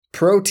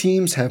Pro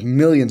teams have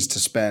millions to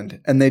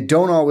spend, and they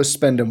don't always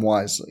spend them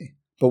wisely.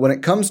 But when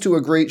it comes to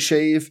a great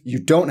shave, you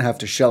don't have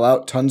to shell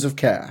out tons of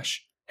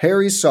cash.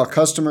 Harry's saw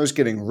customers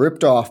getting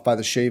ripped off by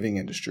the shaving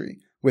industry,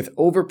 with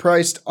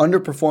overpriced,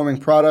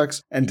 underperforming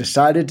products, and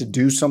decided to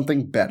do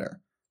something better.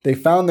 They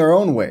found their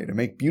own way to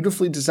make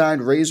beautifully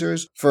designed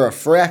razors for a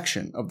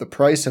fraction of the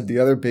price of the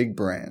other big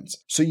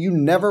brands, so you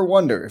never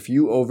wonder if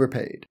you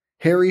overpaid.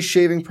 Harry's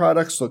shaving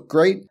products look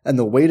great, and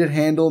the weighted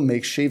handle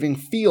makes shaving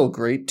feel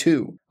great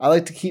too. I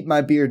like to keep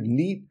my beard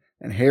neat,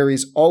 and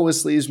Harry's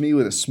always leaves me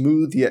with a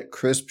smooth yet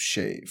crisp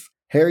shave.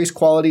 Harry's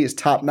quality is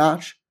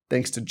top-notch,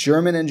 thanks to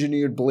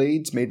German-engineered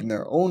blades made in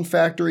their own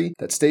factory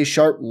that stay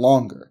sharp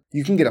longer.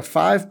 You can get a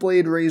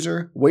 5-blade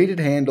razor, weighted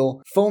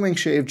handle, foaming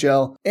shave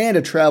gel, and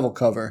a travel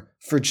cover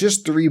for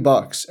just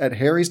 $3 at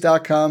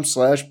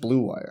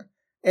harrys.com/bluewire.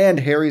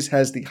 And Harry's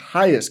has the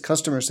highest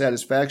customer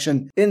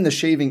satisfaction in the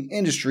shaving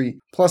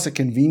industry, plus a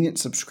convenient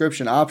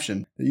subscription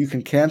option that you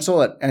can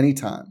cancel at any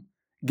time.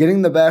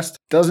 Getting the best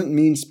doesn't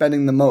mean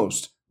spending the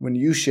most when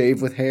you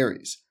shave with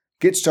Harry's.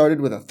 Get started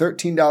with a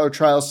 $13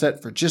 trial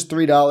set for just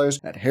 $3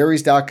 at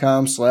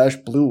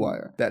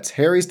harrys.com/bluewire. That's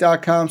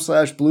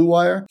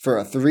harrys.com/bluewire for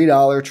a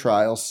 $3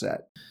 trial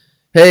set.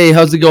 Hey,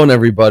 how's it going,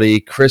 everybody?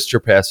 Chris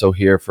Trapasso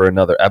here for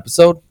another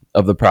episode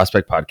of the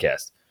Prospect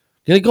Podcast.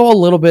 Going to go a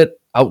little bit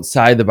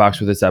outside the box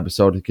with this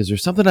episode because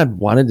there's something I've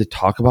wanted to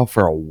talk about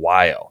for a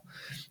while.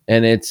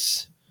 And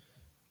it's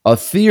a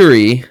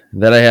theory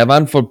that I have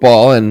on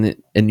football. And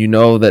you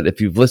know that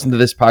if you've listened to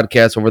this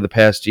podcast over the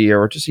past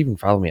year, or just even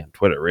follow me on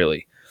Twitter,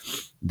 really,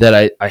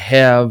 that I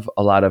have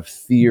a lot of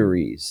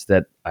theories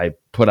that I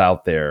put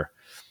out there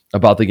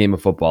about the game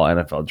of football,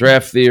 NFL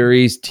draft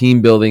theories,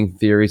 team building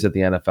theories at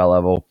the NFL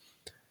level.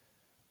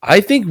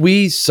 I think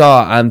we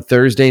saw on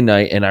Thursday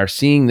night and are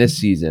seeing this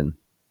season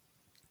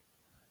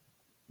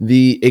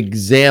the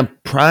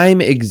prime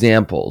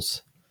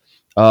examples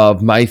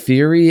of my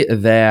theory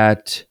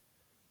that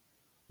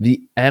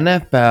the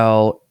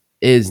NFL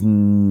is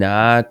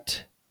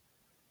not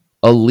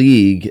a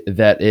league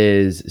that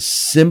is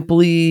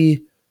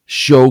simply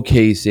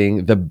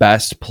showcasing the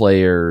best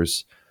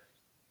players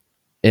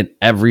on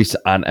every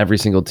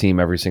single team,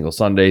 every single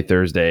Sunday,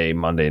 Thursday,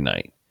 Monday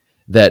night.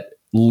 That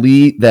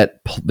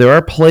there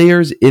are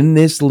players in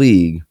this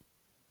league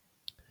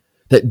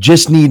that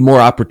just need more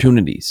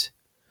opportunities.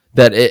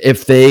 That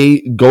if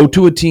they go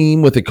to a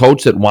team with a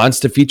coach that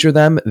wants to feature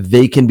them,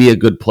 they can be a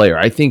good player.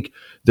 I think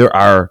there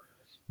are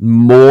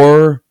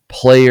more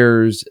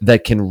players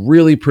that can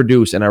really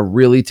produce and are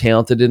really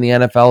talented in the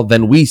NFL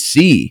than we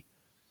see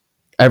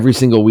every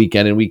single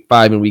weekend in week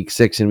 5 and week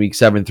 6 and week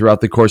 7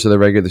 throughout the course of the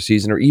regular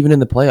season or even in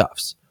the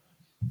playoffs.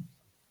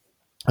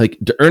 Like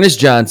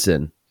Ernest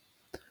Johnson,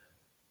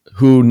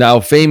 who now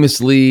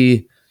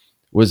famously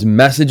was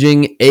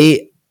messaging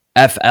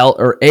AFL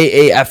or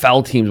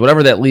AAFL teams,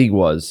 whatever that league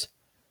was.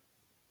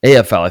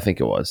 AFL, I think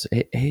it was.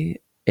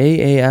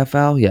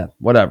 AAFL? Yeah,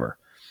 whatever.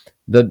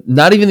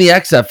 Not even the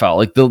XFL,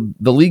 like the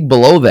league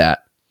below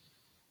that,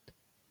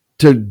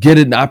 to get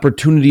an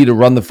opportunity to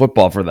run the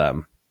football for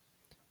them.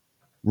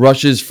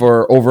 Rushes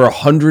for over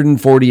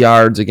 140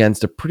 yards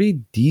against a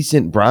pretty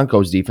decent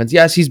Broncos defense.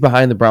 Yes, he's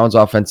behind the Browns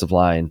offensive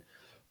line,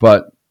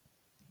 but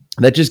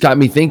that just got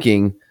me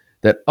thinking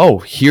that,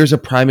 here's a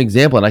prime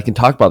example, and I can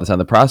talk about this on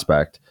the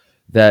Prospect,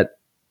 that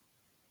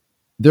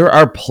there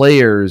are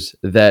players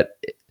that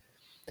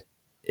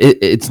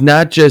it's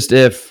not just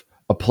if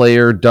a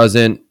player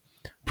doesn't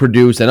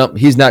produce and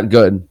he's not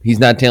good, he's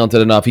not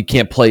talented enough, he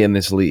can't play in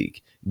this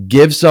league.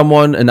 Give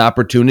someone an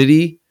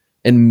opportunity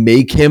and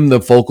make him the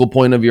focal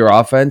point of your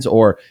offense,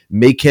 or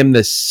make him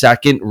the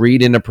second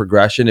read in a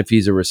progression if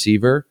he's a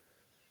receiver,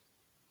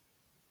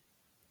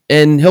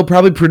 and he'll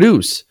probably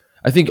produce.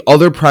 I think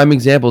other prime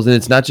examples, and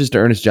it's not just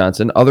Ernest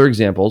Johnson, other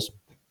examples,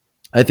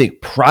 I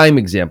think prime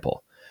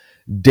example,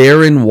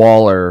 Darren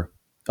Waller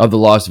of the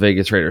Las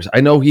Vegas Raiders.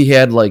 I know he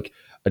had like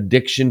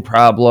addiction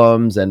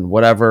problems and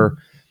whatever.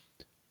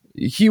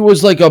 He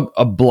was like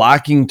a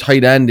blocking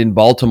tight end in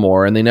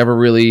Baltimore, and they never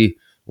really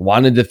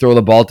wanted to throw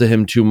the ball to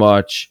him too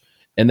much.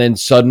 And then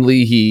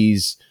suddenly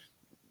he's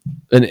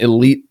an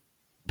elite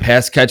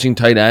pass-catching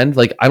tight end.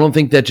 Like, I don't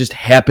think that just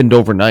happened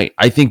overnight.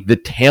 I think the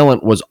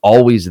talent was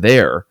always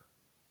there.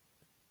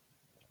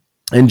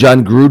 And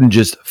John Gruden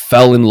just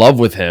fell in love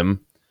with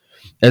him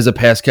as a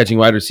pass-catching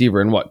wide receiver.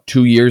 And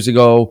 2 years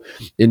ago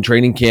in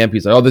training camp,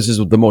 he's like, this is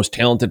the most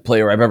talented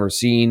player I've ever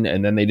seen.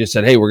 And then they just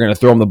said, hey, we're going to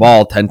throw him the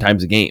ball 10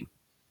 times a game.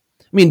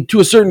 I mean,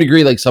 to a certain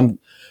degree, like some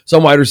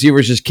wide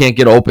receivers just can't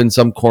get open.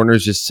 Some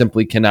corners just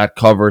simply cannot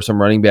cover.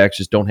 Some running backs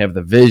just don't have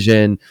the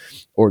vision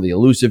or the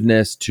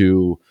elusiveness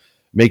to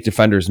make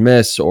defenders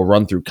miss or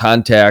run through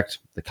contact.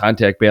 The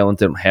contact balance,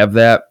 they don't have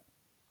that.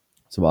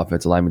 Some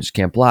offensive linemen just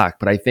can't block.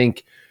 But I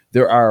think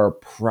there are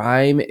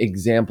prime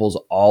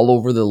examples all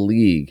over the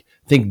league.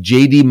 Think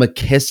J.D.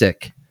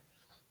 McKissick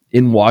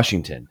in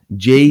Washington.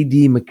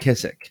 J.D.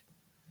 McKissick.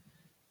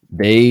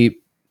 They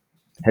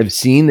have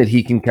seen that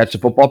he can catch the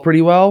football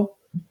pretty well,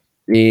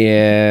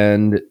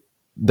 and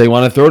they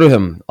want to throw to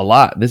him a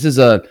lot. This is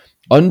a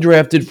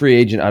undrafted free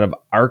agent out of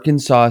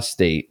Arkansas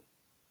State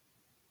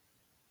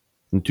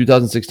in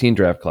 2016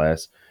 draft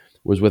class,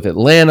 was with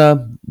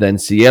Atlanta, then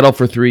Seattle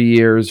for 3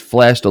 years,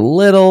 flashed a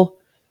little,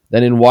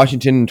 then in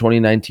Washington in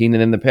 2019,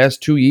 and in the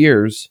past 2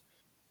 years,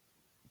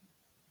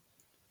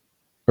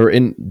 or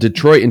in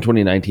Detroit in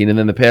 2019, and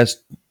then the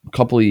past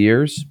couple of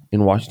years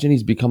in Washington,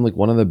 he's become like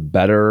one of the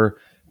better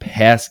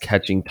pass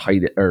catching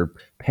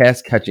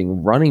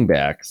running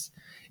backs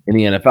in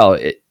the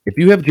NFL. If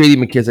you have JD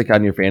McKissic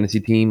on your fantasy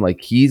team,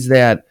 like he's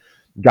that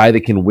guy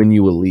that can win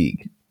you a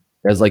league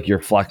as like your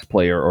flex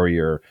player or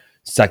your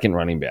second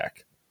running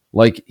back.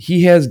 Like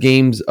he has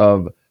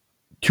 2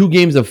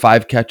 games of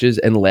 5 catches,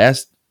 and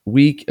last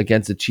week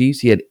against the Chiefs,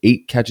 he had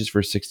 8 catches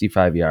for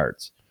 65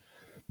 yards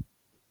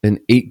and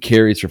 8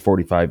 carries for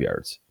 45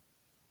 yards.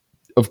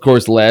 Of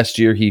course, last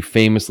year he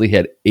famously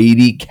had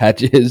 80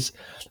 catches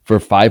for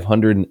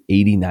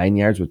 589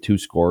 yards with 2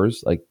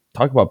 scores. Like,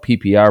 talk about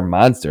PPR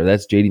monster.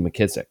 That's JD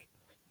McKissic.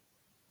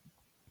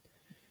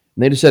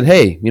 And they just said,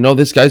 hey,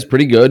 this guy's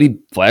pretty good. He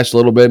flashed a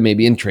little bit,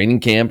 maybe in training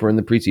camp or in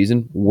the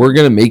preseason. We're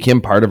going to make him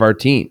part of our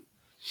team.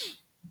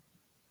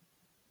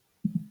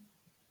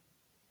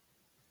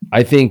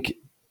 I think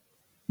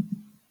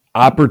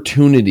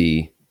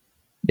opportunity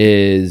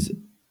is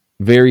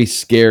very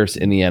scarce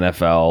in the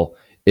NFL.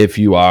 If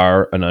you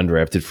are an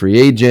undrafted free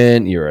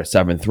agent, you're a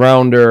 7th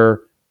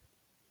rounder.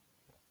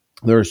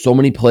 There are so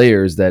many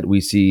players that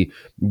we see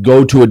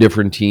go to a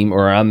different team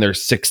or on their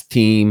 6th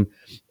team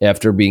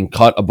after being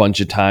cut a bunch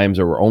of times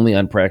or were only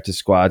on practice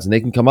squads, and they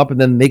can come up and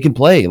then they can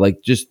play.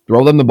 Like, just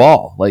throw them the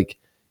ball. Like,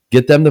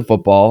 get them the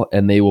football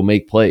and they will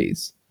make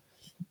plays.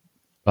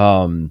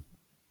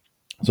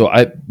 So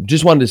I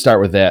just wanted to start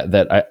with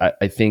that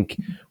I think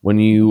when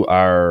you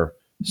are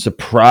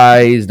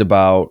surprised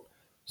about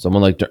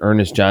someone like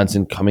D'Ernest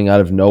Johnson coming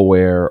out of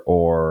nowhere,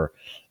 or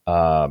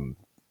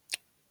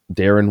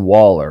Darren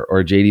Waller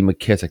or J.D.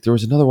 McKissic. There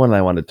was another one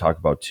I wanted to talk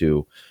about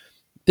too.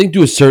 I think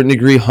to a certain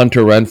degree,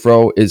 Hunter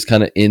Renfrow is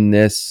kind of in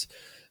this,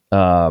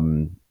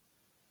 is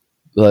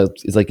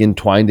like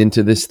entwined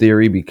into this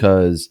theory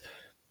because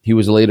he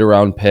was a later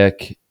round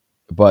pick,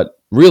 but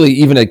really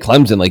even at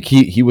Clemson, like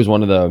he was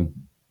one of the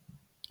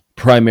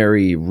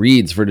primary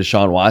reads for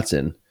Deshaun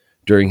Watson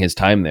during his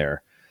time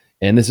there.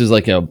 And this is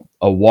like a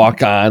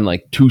walk-on,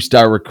 like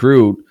 2-star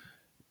recruit.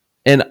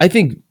 And I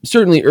think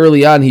certainly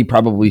early on, he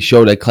probably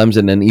showed at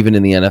Clemson and even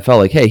in the NFL,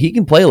 like, hey, he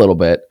can play a little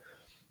bit.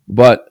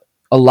 But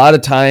a lot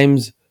of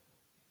times,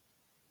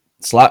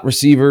 slot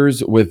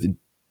receivers with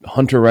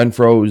Hunter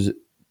Renfrow's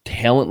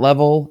talent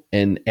level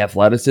and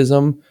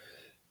athleticism,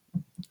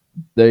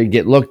 they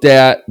get looked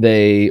at,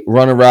 they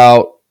run a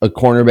route, a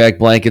cornerback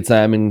blankets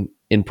them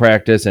in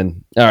practice,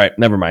 and all right,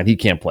 never mind, he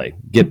can't play.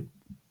 Get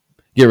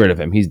rid of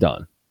him. He's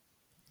done.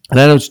 And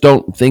I just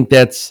don't think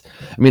that's,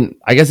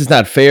 I guess it's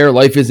not fair.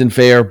 Life isn't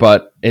fair,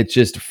 but it's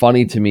just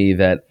funny to me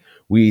that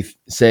we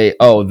say,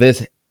 oh,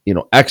 this,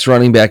 X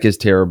running back is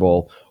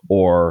terrible,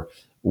 or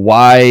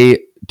Y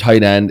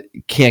tight end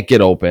can't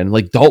get open.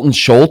 Like Dalton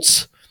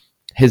Schultz,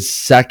 his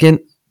second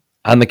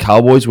on the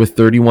Cowboys with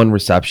 31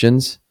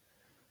 receptions.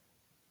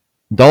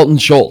 Dalton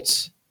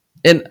Schultz.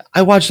 And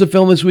I watched the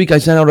film this week. I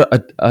sent out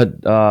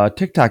a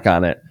TikTok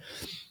on it.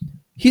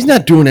 He's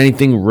not doing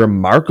anything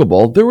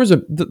remarkable. There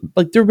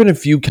have been a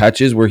few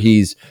catches where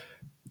he's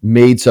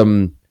made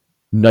some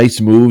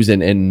nice moves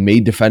and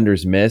made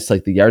defenders miss.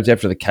 Like the yards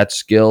after the catch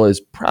skill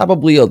is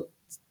probably a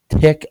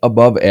tick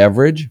above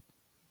average.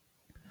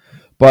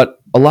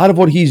 But a lot of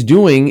what he's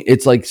doing,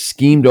 it's like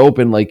schemed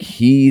open, like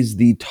he's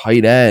the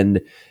tight end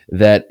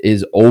that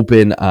is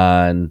open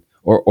on,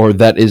 or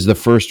that is the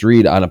first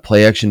read on a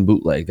play action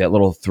bootleg, that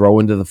little throw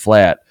into the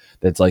flat.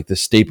 That's like the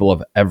staple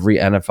of every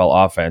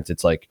NFL offense.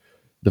 It's like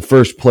the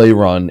first play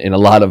run in a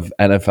lot of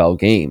NFL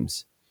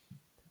games.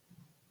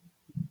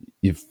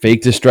 You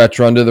fake the stretch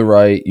run to the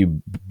right,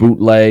 you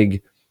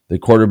bootleg the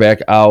quarterback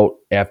out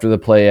after the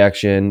play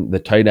action, the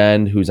tight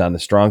end who's on the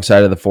strong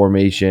side of the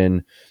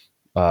formation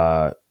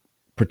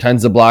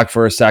pretends to block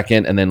for a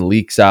second and then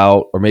leaks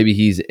out, or maybe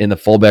he's in the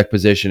fullback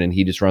position and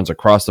he just runs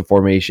across the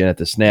formation at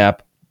the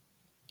snap.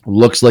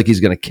 Looks like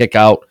he's going to kick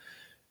out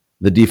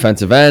the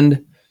defensive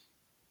end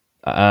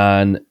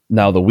on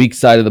now the weak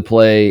side of the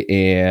play,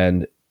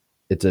 and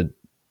it's an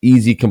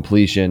easy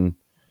completion.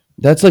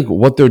 That's like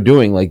what they're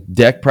doing. Like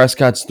Dak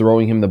Prescott's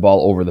throwing him the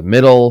ball over the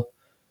middle,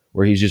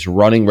 where he's just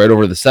running right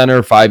over the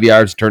center, 5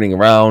 yards, turning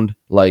around.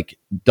 Like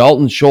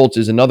Dalton Schultz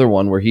is another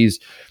one where he's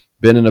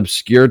been an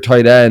obscure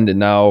tight end, and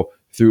now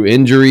through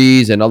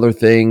injuries and other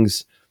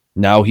things,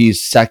 now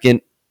he's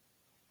second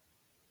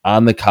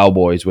on the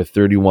Cowboys with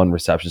 31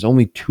 receptions,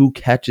 only 2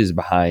 catches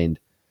behind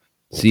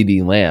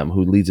CeeDee Lamb,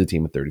 who leads the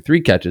team with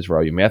 33 catches for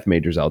all you math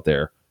majors out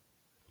there.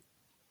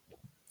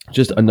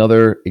 Just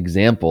another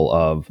example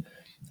of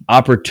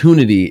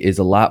opportunity is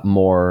a lot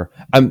more.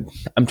 I'm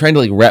trying to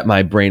like wrap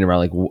my brain around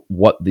like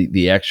what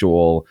the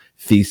actual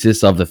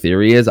thesis of the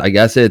theory is. I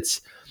guess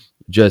it's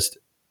just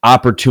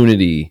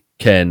opportunity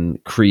can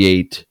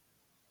create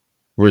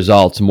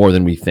results more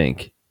than we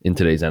think in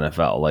today's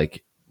NFL.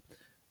 Like,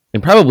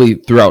 and probably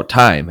throughout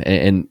time.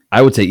 And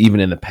I would say even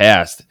in the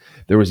past,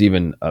 there was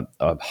even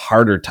a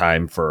harder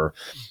time for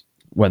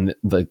when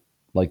the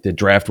like the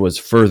draft was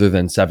further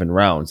than 7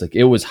 rounds. Like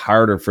it was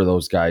harder for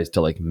those guys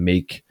to like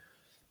make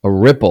a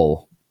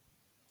ripple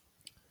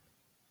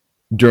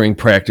during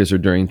practice or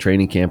during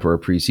training camp or a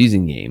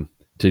preseason game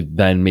to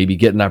then maybe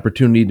get an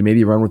opportunity to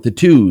maybe run with the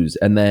 2s.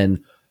 And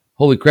then,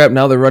 holy crap,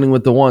 now they're running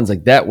with the 1s.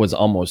 Like that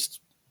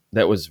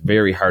was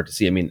very hard to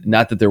see. I mean,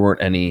 not that there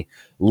weren't any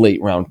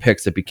late round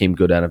picks that became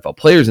good NFL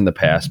players in the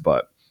past,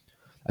 but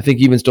I think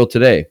even still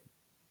today,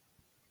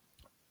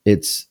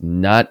 it's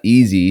not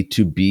easy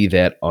to be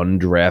that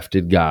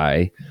undrafted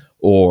guy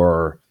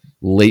or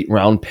late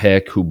round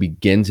pick who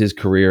begins his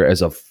career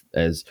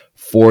as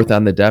fourth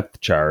on the depth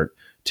chart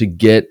to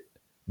get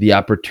the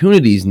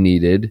opportunities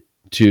needed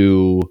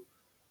to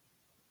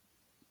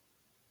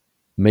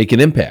make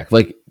an impact.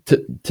 Like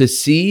to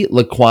see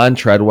Laquan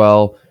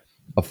Treadwell,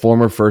 a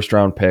former first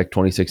round pick,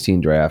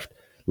 2016 draft,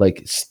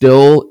 like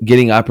still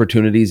getting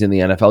opportunities in the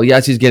NFL.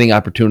 Yes, he's getting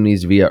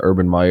opportunities via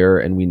Urban Meyer,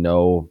 and we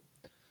know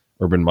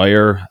Urban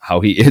Meyer, how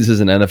he is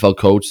as an NFL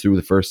coach through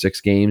the first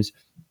 6 games,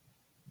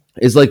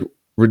 is like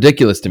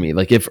ridiculous to me.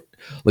 Like if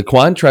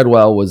Laquan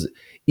Treadwell was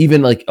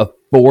even like a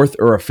 4th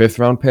or a 5th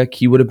round pick,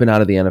 he would have been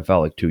out of the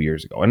NFL like 2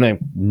 years ago. And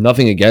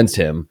nothing against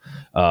him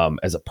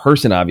as a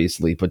person,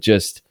 obviously, but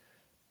just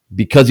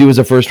because he was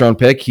a first round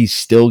pick, he's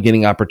still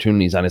getting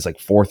opportunities on his like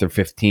 4th or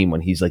 5th team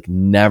when he's like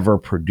never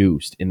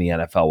produced in the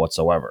NFL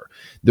whatsoever.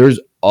 There's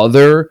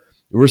other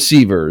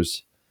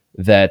receivers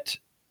that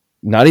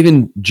not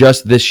even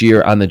just this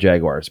year on the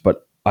Jaguars,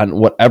 but on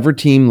whatever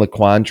team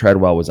Laquan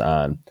Treadwell was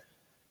on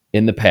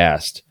in the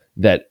past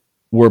that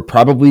were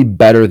probably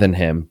better than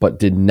him, but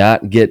did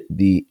not get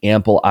the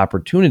ample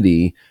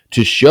opportunity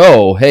to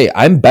show, hey,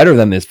 I'm better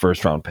than this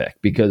first round pick,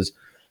 because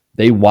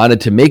they wanted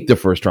to make the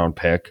first round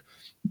pick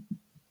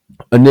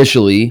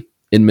initially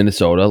in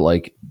Minnesota,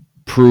 like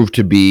prove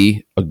to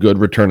be a good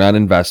return on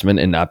investment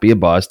and not be a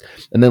bust.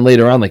 And then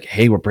later on, like,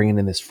 hey, we're bringing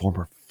in this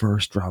former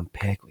first round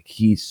pick. Like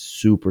he's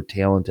super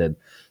talented.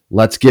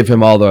 Let's give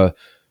him all the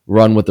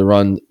run with the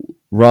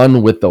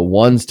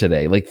 1s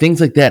today. Like things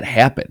like that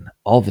happen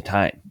all the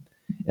time.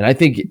 And I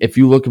think if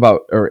you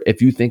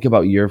think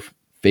about your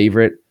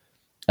favorite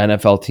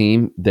NFL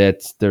team,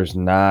 there's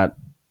not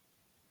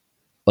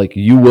like,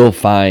 you will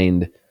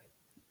find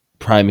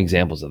prime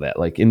examples of that.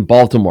 Like in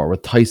Baltimore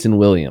with Tyson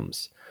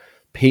Williams,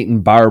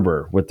 Peyton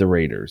Barber with the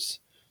Raiders.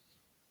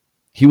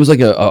 He was like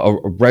a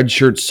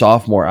redshirt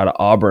sophomore out of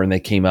Auburn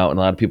that came out, and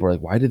a lot of people are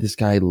like, why did this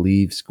guy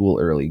leave school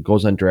early?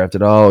 Goes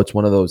undrafted. Oh, it's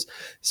one of those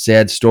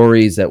sad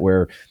stories that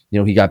where,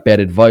 he got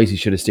bad advice. He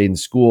should have stayed in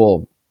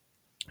school.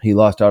 He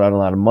lost out on a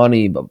lot of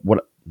money, but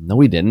what? No,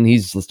 he didn't.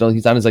 He's on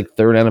his like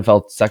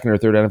second or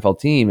third NFL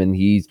team, and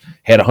he's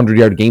had a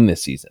 100-yard game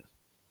this season.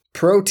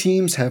 Pro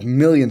teams have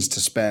millions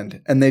to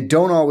spend, and they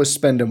don't always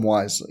spend them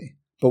wisely.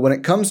 But when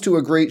it comes to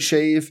a great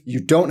shave, you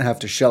don't have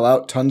to shell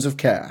out tons of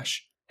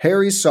cash.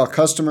 Harry's saw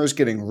customers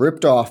getting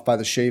ripped off by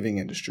the shaving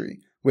industry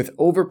with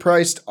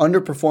overpriced,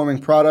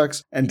 underperforming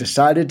products and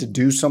decided to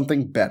do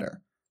something better.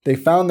 They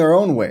found their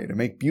own way to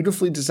make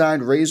beautifully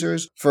designed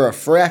razors for a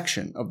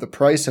fraction of the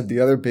price of the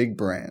other big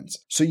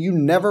brands, so you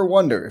never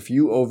wonder if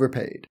you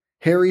overpaid.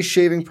 Harry's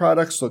shaving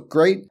products look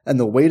great, and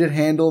the weighted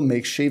handle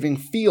makes shaving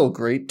feel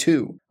great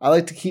too. I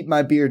like to keep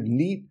my beard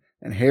neat,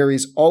 and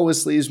Harry's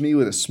always leaves me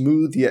with a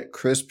smooth yet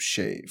crisp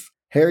shave.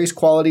 Harry's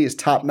quality is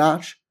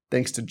top-notch,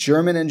 thanks to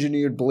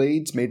German-engineered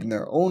blades made in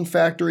their own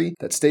factory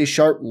that stay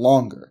sharp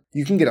longer.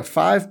 You can get a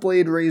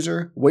 5-blade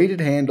razor, weighted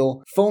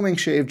handle, foaming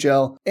shave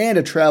gel, and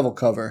a travel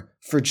cover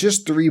for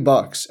just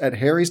 $3 at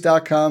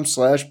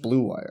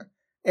harrys.com/bluewire.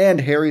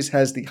 And Harry's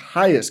has the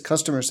highest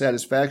customer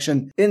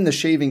satisfaction in the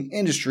shaving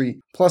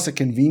industry, plus a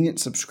convenient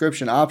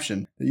subscription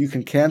option that you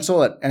can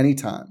cancel at any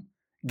time.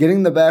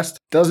 Getting the best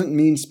doesn't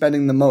mean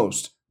spending the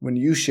most when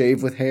you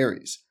shave with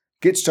Harry's.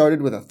 Get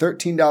started with a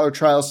 $13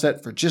 trial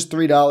set for just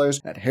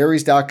 $3 at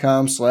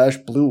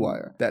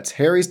harrys.com/bluewire. That's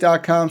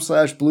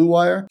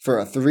harrys.com/bluewire for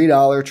a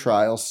 $3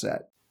 trial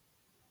set.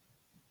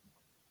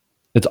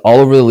 It's all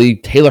over the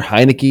league. Taylor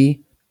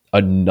Heineke,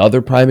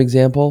 another prime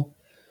example.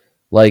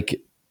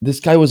 Like, this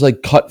guy was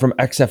like cut from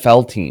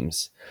XFL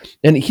teams.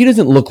 And he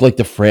doesn't look like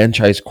the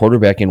franchise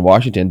quarterback in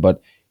Washington,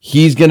 but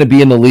he's going to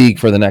be in the league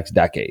for the next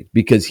decade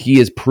because he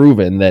has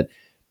proven that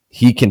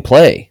he can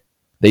play.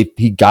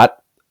 He got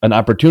an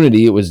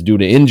opportunity. It was due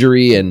to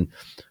injury and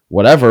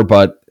whatever,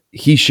 but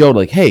he showed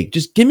like, hey,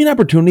 just give me an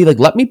opportunity. Like,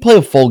 let me play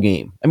a full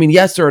game. I mean,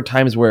 yes, there are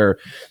times where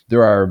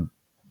there are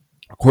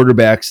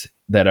quarterbacks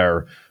that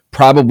are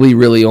probably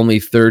really only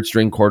third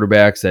string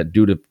quarterbacks that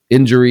due to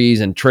injuries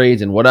and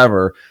trades and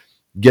whatever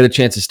get a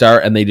chance to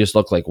start, and they just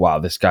look like, wow,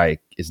 this guy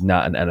is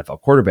not an NFL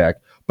quarterback.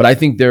 But I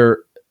think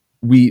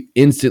we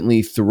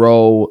instantly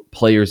throw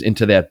players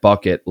into that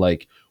bucket,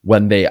 like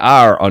when they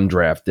are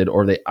undrafted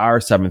or they are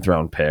 7th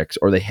round picks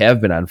or they have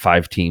been on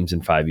 5 teams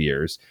in 5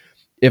 years,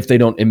 if they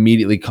don't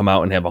immediately come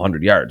out and have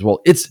 100 yards. Well,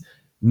 it's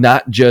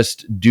not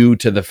just due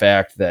to the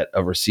fact that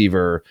a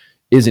receiver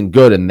isn't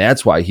good and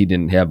that's why he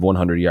didn't have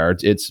 100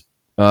 yards. It's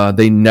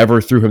they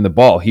never threw him the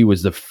ball. He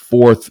was the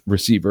 4th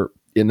receiver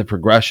in the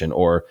progression,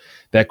 or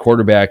that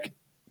quarterback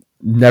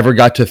never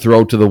got to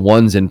throw to the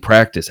ones in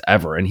practice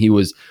ever. And he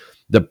was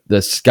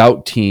the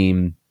scout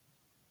team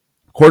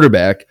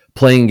quarterback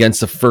playing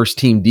against the first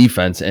team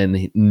defense,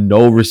 and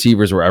no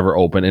receivers were ever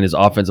open, and his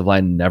offensive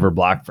line never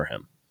blocked for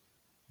him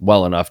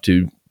well enough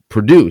to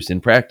produce in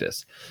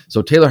practice.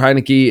 So Taylor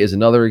Heineke is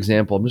another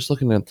example. I'm just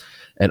looking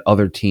at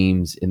other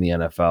teams in the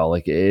NFL.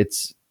 Like,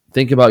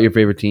 think about your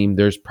favorite team.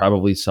 There's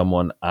probably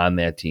someone on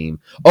that team.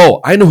 Oh,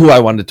 I know who I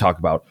wanted to talk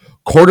about.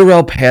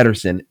 Cordarrelle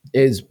Patterson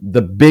is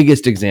the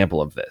biggest example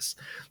of this.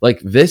 Like,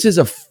 this is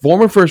a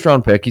former first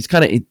round pick. He's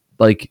kind of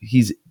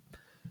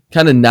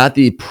not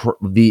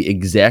the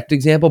exact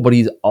example, but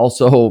he's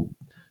also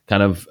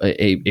kind of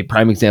a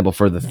prime example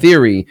for the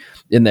theory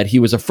in that he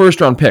was a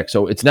first round pick.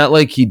 So it's not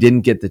like he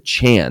didn't get the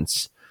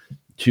chance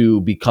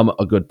to become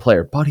a good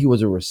player, but he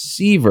was a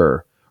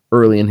receiver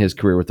early in his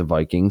career with the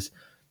Vikings.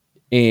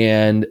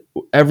 And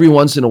every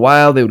once in a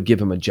while, they would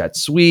give him a jet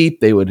sweep.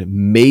 They would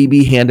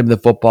maybe hand him the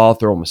football,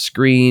 throw him a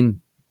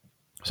screen,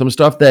 some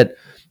stuff that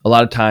a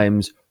lot of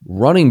times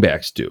running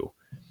backs do.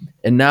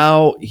 And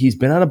now he's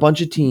been on a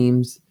bunch of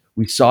teams.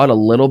 We saw it a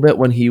little bit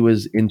when he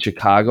was in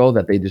Chicago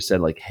that they just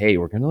said, like, hey,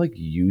 we're going to like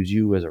use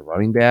you as a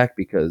running back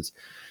because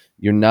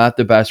you're not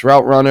the best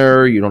route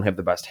runner. You don't have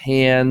the best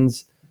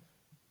hands.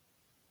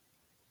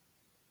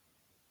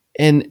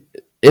 And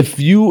if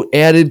you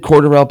added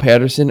Cordarrelle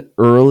Patterson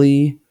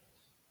early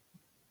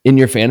in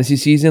your fantasy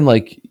season,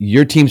 like,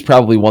 your team's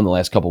probably won the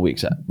last couple of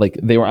weeks. Like,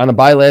 they were on a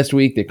bye last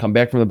week. They come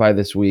back from the bye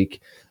this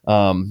week.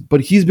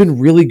 But he's been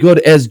really good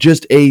as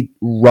just a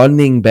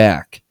running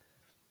back.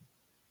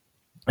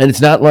 And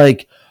it's not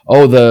like,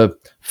 oh, the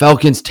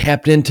Falcons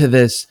tapped into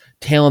this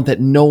talent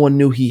that no one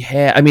knew he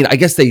had. I mean, I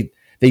guess they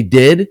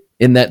did,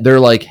 in that they're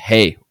like,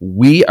 hey,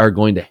 we are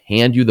going to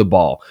hand you the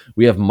ball.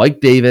 We have Mike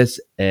Davis,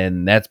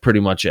 and that's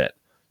pretty much it.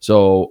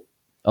 So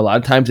a lot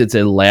of times it's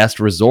a last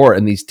resort,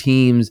 and these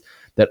teams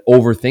that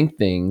overthink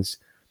things,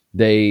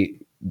 they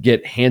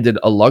get handed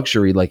a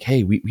luxury like,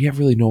 hey, we have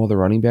really no other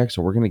running back,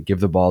 so we're going to give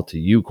the ball to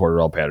you,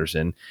 Cordarrelle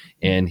Patterson.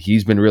 And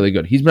he's been really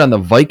good. He's been on the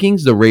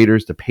Vikings, the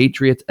Raiders, the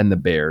Patriots, and the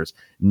Bears.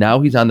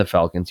 Now he's on the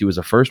Falcons. He was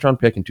a first-round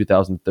pick in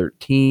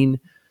 2013.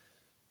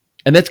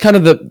 And that's kind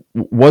of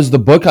was the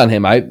book on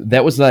him.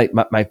 That was like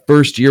my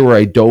first year where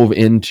I dove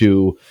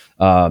into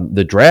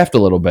the draft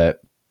a little bit.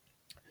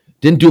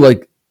 Didn't do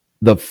like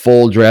the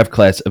full draft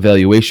class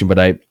evaluation, but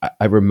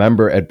I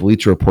remember at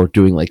Bleacher Report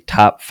doing like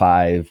top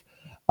 5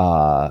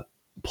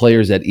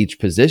 players at each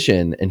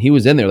position, and he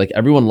was in there. Like,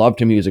 everyone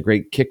loved him. He was a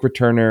great kick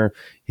returner.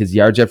 His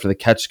yards after the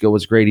catch skill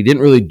was great. He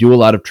didn't really do a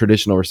lot of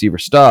traditional receiver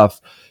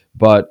stuff,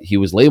 but he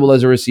was labeled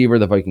as a receiver.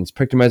 The Vikings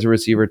picked him as a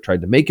receiver,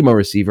 tried to make him a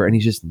receiver, and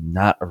he's just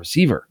not a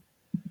receiver.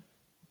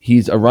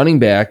 He's a running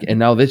back, and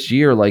now this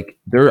year, like,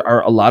 there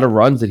are a lot of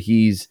runs that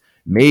he's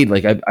made.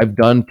 Like, I've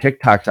done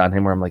TikToks on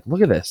him where I'm like,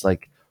 look at this,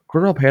 like,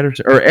 Cordarrelle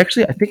Patterson. Or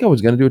actually, I think I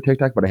was going to do a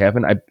TikTok, but I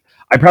haven't.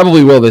 I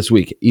probably will this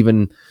week,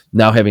 even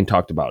now having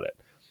talked about it.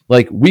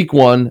 Like, week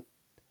 1,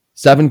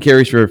 7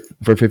 carries for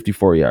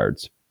 54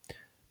 yards.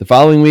 The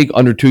following week,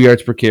 under 2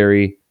 yards per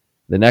carry.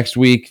 The next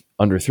week,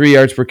 under 3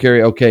 yards per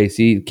carry. Okay,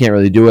 see, can't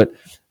really do it.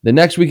 The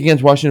next week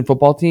against Washington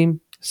football team,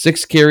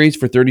 6 carries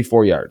for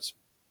 34 yards.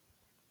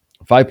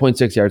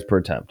 5.6 yards per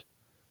attempt.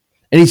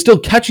 And he's still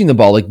catching the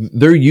ball. Like,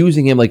 they're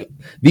using him. Like,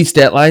 these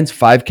stat lines,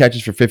 5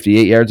 catches for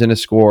 58 yards in a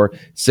score,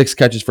 6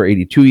 catches for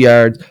 82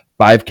 yards,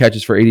 5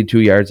 catches for 82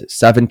 yards,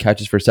 7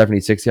 catches for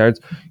 76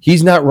 yards.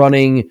 He's not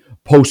running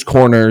post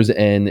corners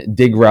and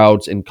dig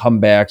routes and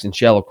comebacks and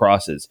shallow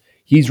crosses.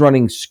 He's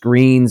running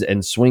screens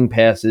and swing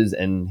passes,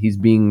 and he's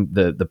being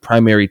the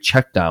primary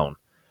check down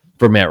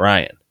for Matt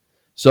Ryan.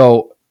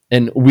 So,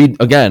 and we,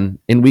 again,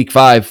 in week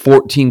 5,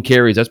 14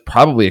 carries. That's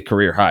probably a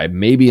career high.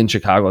 Maybe in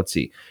Chicago, let's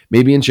see.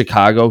 Maybe in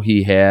Chicago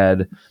he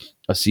had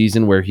a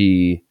season where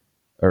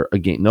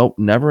nope,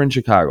 never in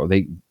Chicago.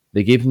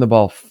 They gave him the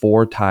ball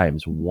 4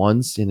 times,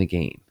 once in a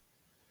game.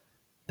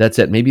 That's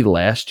it. Maybe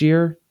last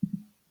year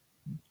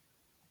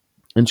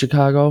in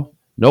Chicago?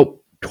 Nope.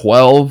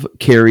 12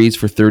 carries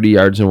for 30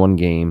 yards in one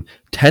game,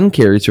 10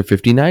 carries for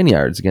 59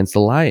 yards against the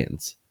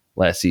Lions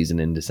last season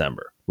in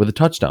December with a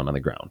touchdown on the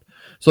ground.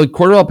 So, like,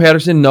 Cordarrelle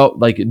Patterson, no,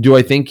 like, do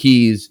I think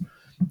he's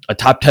a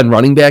top 10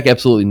 running back?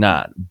 Absolutely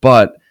not.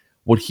 But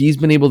what he's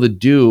been able to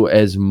do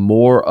as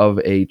more of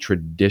a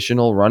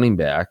traditional running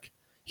back,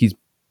 he's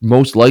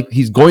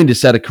going to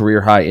set a career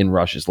high in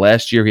rushes.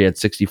 Last year, he had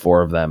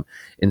 64 of them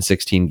in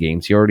 16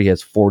 games. He already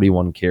has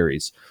 41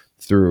 carries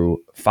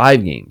through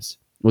 5 games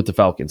with the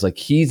Falcons. Like,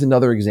 he's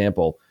another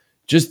example.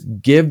 Just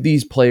give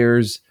these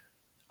players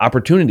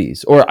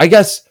opportunities. Or I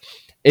guess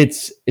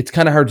it's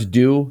kind of hard to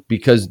do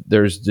because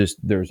there's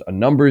a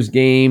numbers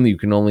game. You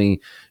can only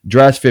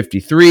dress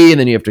 53, and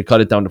then you have to cut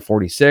it down to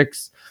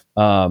 46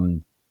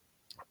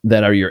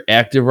 that are your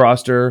active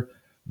roster.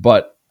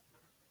 But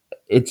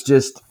it's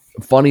just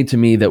funny to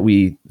me that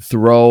we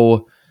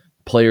throw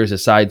players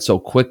aside so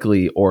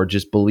quickly, or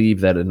just believe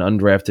that an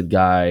undrafted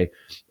guy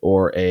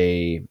or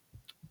a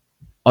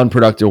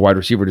unproductive wide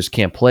receiver just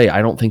can't play.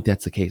 I don't think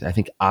that's the case. I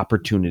think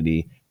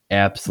opportunity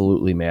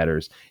absolutely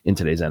matters in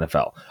today's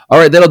NFL. All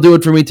right, that'll do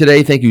it for me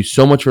today. Thank you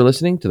so much for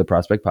listening to the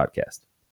Prospect Podcast.